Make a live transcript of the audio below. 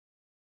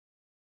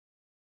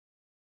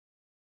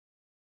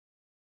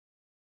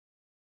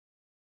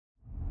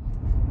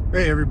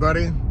Hey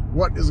everybody,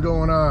 what is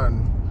going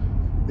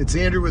on? It's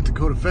Andrew with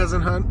Dakota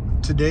Pheasant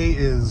Hunt. Today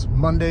is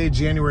Monday,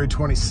 January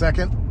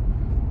 22nd.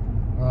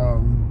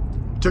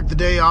 Took the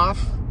day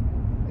off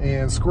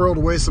and squirreled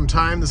away some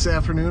time this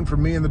afternoon for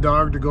me and the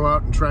dog to go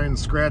out and try and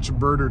scratch a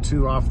bird or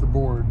two off the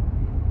board.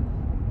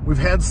 We've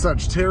had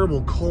such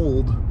terrible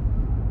cold.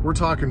 We're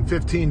talking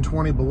 15,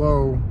 20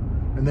 below,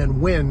 and then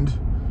wind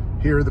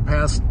here the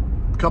past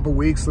couple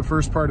weeks, the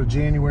first part of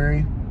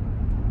January.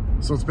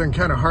 So it's been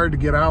kind of hard to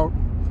get out.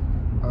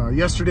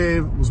 Yesterday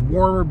was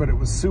warmer, but it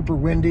was super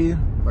windy,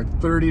 like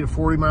 30 to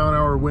 40 mile an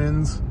hour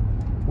winds,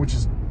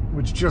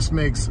 which just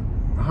makes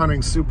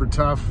hunting super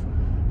tough.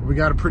 We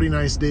got a pretty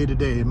nice day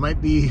today. It might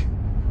be,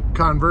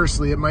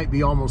 conversely, it might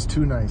be almost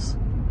too nice.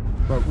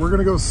 But we're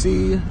gonna go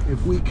see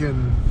if we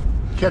can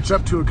catch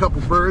up to a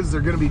couple birds.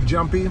 They're gonna be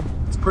jumpy.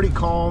 It's pretty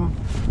calm,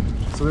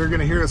 so they're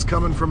gonna hear us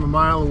coming from a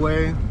mile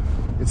away.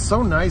 It's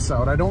so nice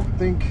out. I don't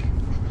think,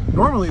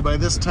 normally by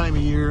this time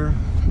of year,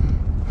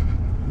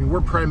 I mean,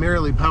 we're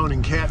primarily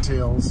pounding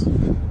cattails,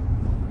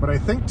 but I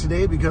think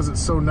today, because it's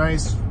so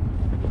nice,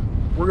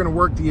 we're gonna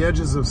work the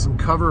edges of some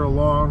cover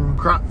along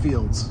crop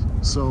fields.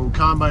 So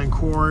combine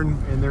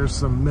corn, and there's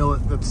some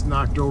millet that's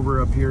knocked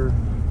over up here.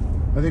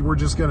 I think we're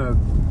just gonna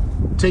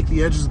take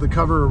the edges of the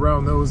cover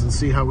around those and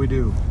see how we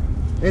do.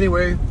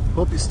 Anyway,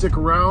 hope you stick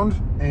around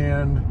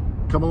and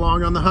come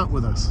along on the hunt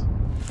with us.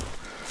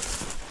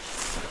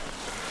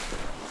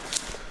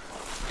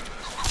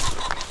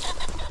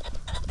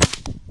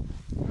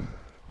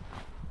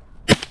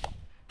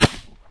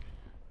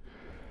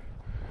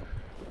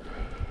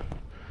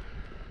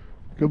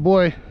 Good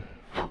boy.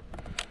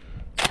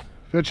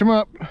 Fetch him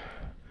up.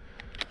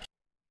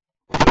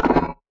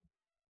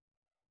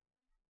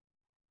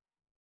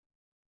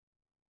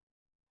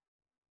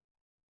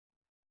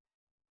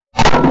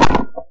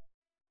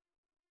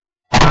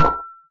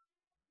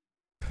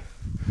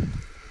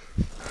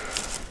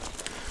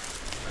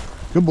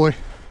 Good boy.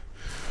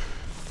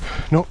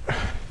 Nope.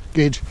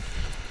 Gauge.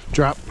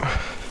 Drop.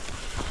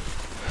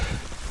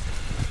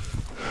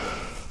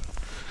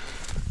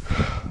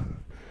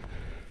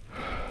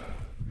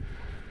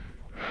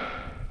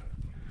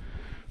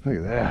 Look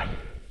at that.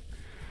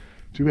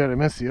 Too bad I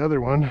missed the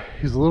other one.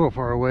 He's a little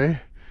far away.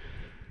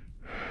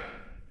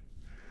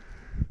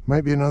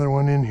 Might be another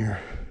one in here.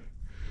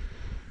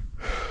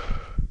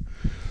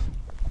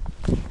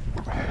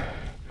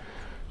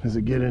 Does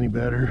it get any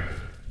better?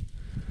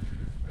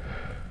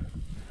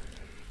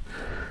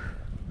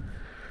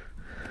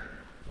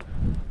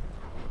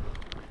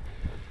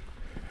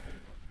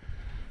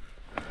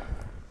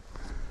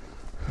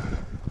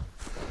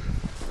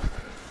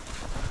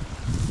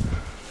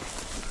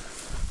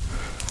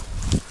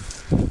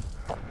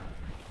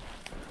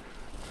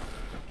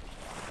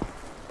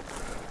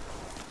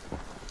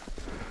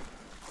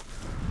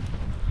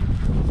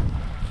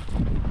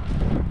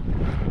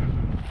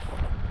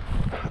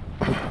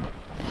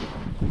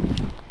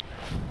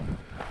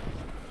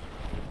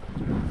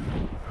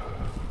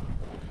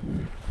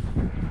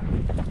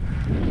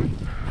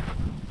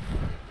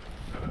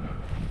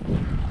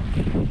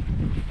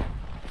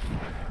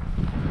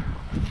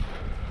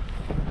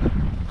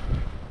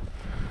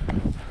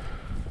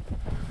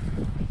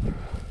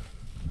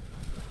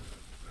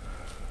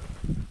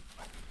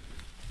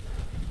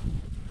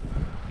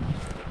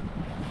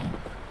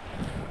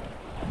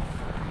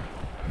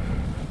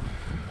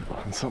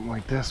 Something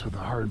like this with a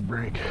hard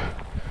break,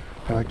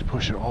 I like to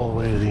push it all the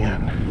way to the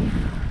end.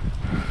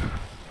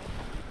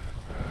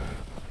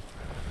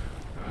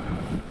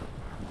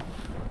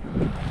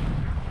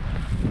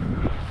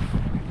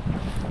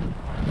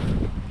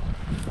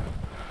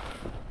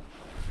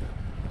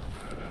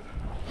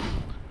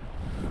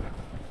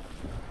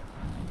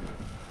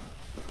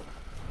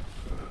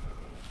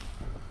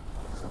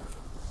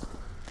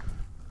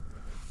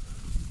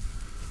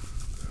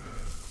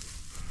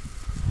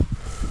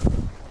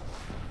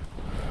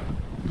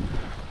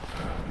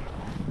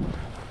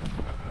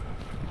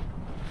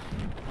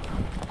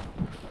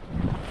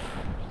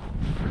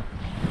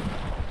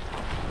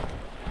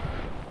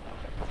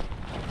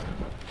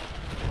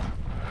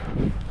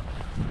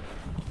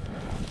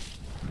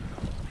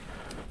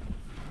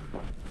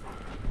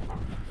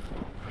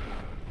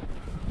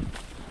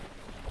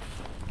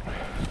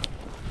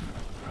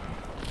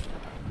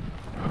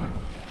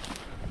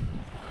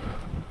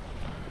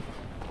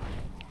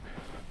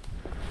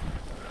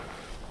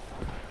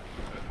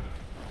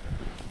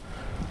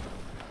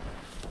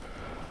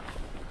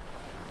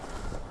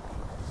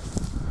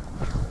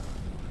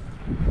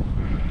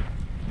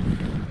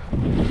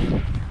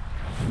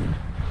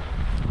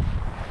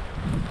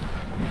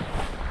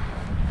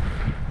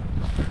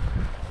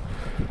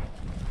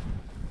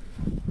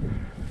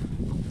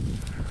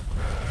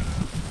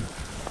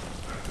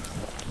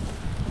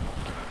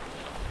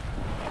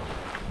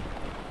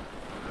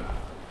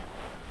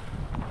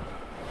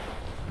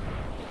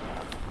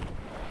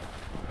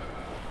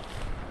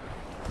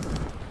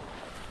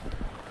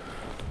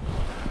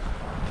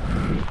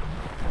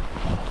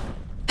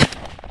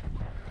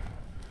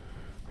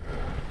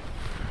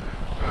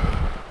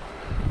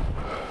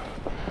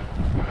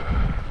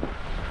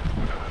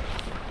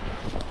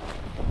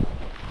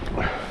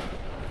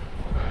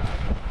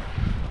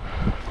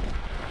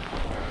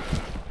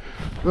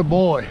 Good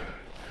boy.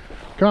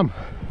 Come.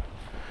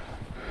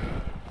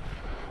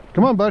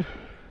 Come on, bud.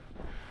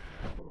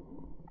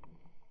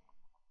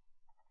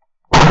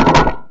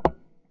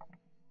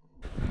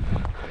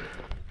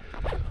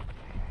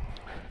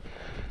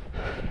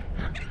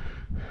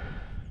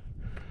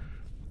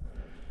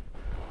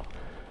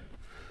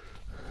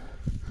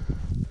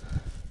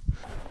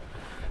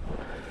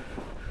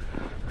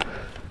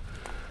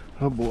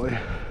 Oh boy.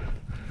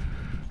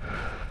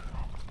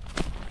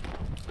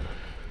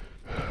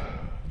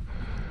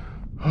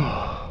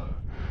 Oh,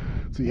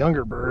 it's a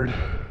younger bird.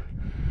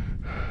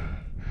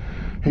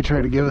 He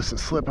tried to give us a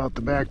slip out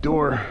the back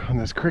door on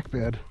this creek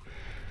bed.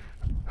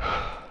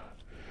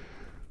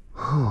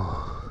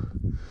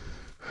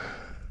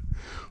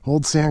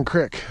 Old Sand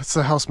Creek. That's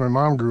the house my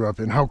mom grew up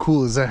in. How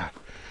cool is that?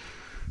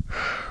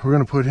 We're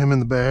gonna put him in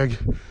the bag.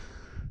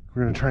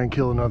 We're gonna try and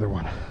kill another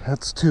one.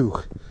 That's 2.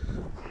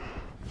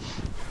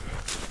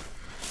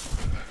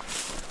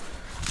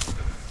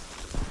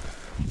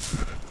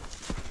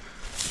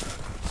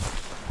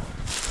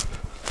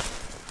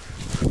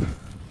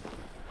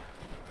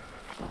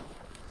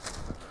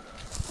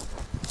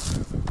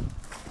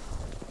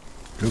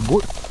 Good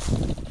boy.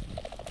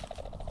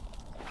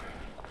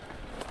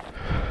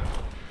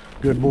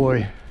 Good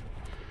boy.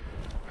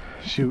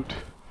 Shoot.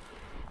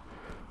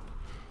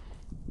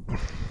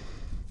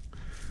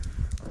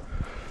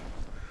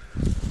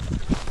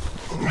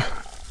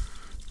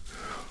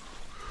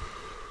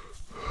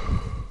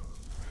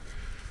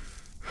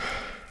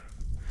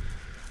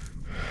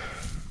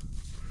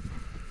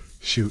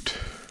 Shoot.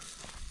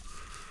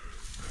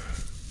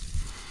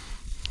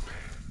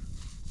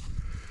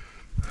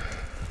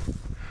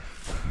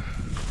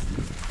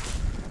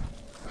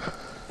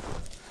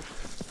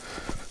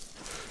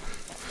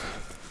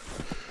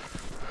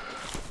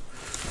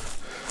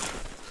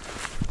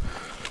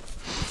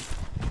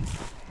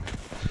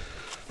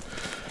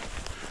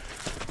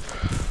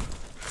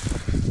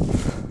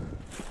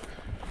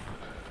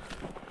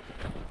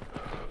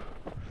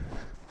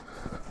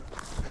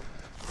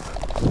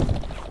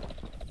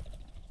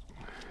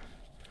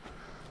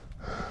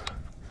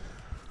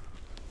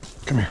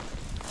 Come here.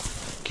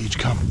 Gage,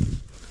 come.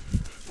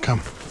 Come.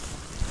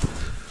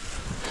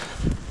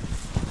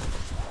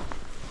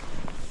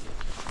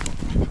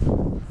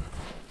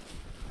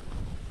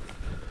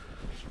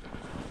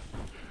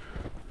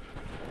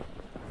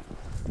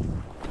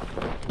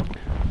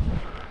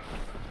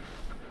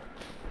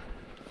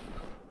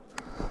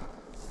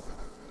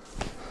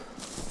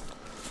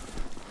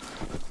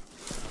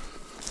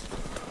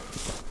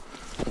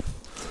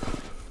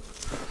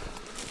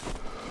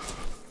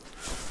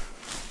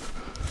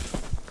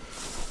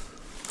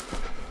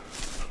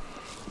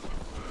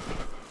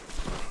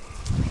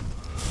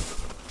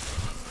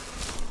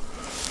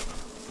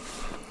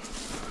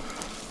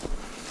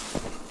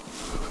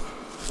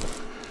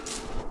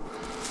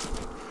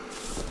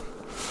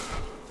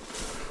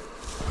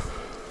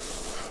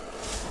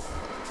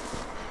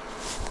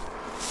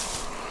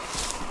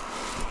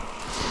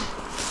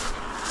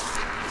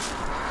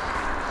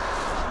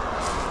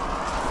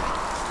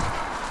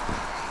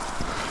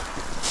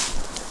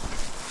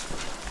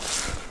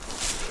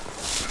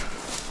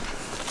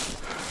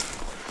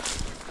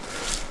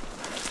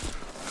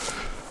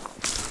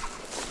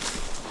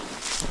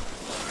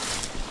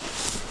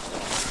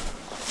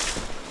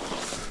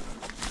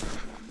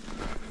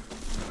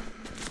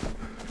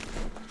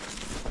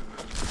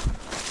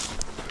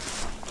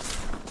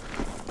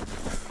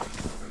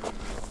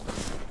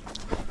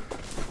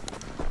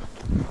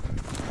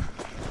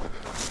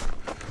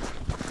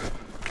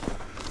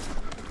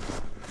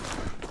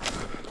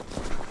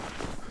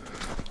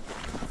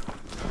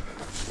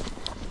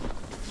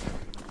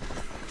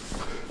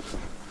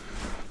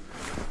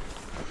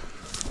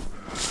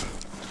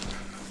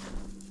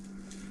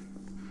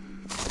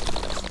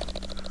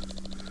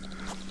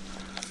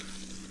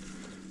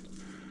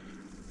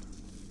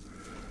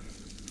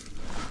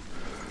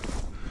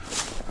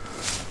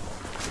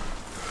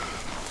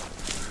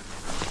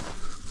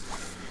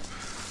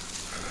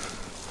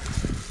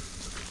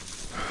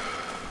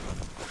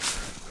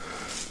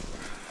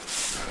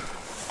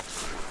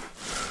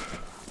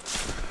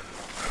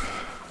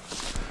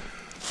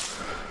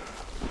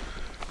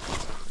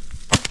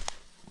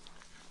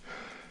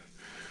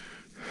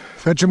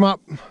 Fetch him up.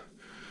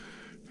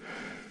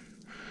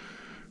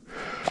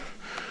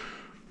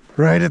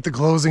 Right at the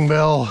closing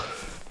bell.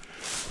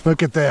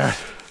 Look at that.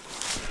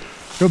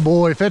 Good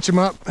boy, fetch him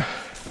up.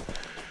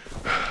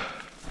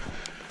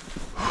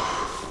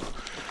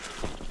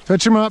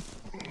 Fetch him up.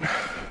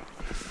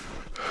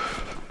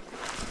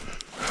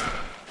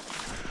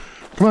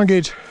 Come on,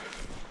 Gage.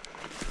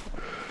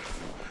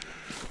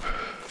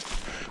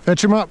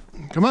 Fetch him up.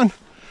 Come on.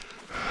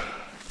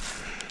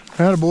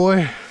 Atta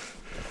boy.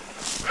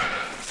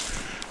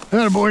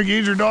 Atta boy,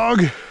 Gage, your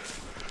dog.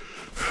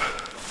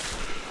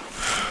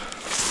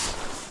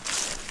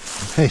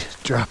 Hey,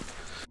 drop.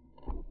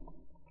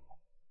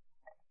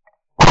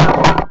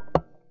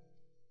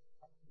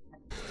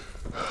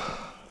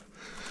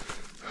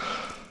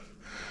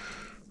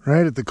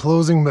 Right at the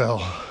closing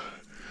bell.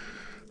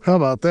 How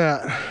about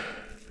that?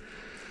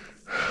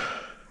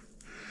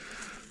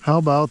 How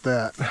about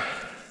that?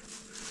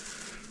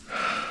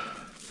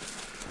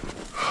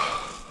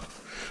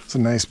 It's a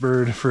nice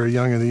bird for a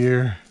young of the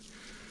year.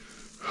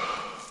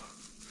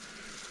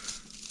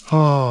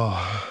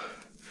 Oh.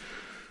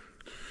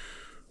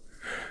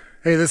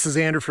 Hey, this is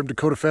Andrew from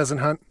Dakota Pheasant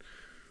Hunt.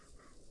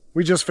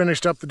 We just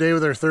finished up the day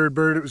with our third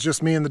bird. It was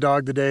just me and the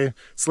dog today.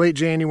 It's late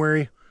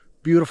January,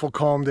 beautiful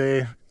calm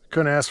day.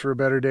 Couldn't ask for a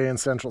better day in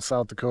central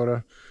South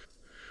Dakota.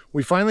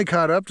 We finally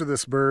caught up to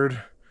this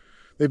bird.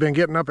 They've been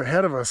getting up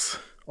ahead of us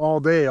all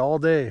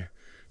day.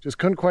 Just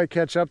couldn't quite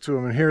catch up to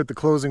them. And here at the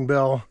closing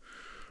bell,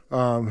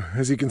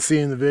 as you can see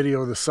in the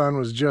video, the sun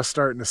was just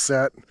starting to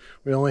set.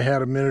 We only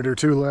had a minute or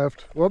two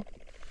left. Whoop.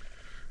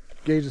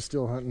 Gage is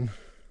still hunting.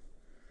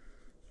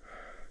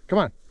 Come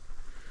on.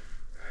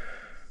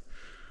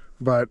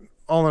 But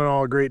all in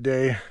all, a great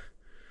day.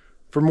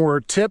 For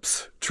more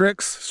tips,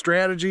 tricks,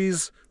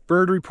 strategies,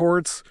 bird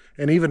reports,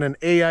 and even an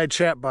AI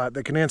chatbot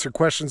that can answer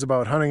questions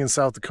about hunting in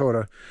South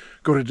Dakota,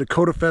 go to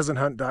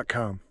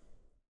dakotapheasanthunt.com.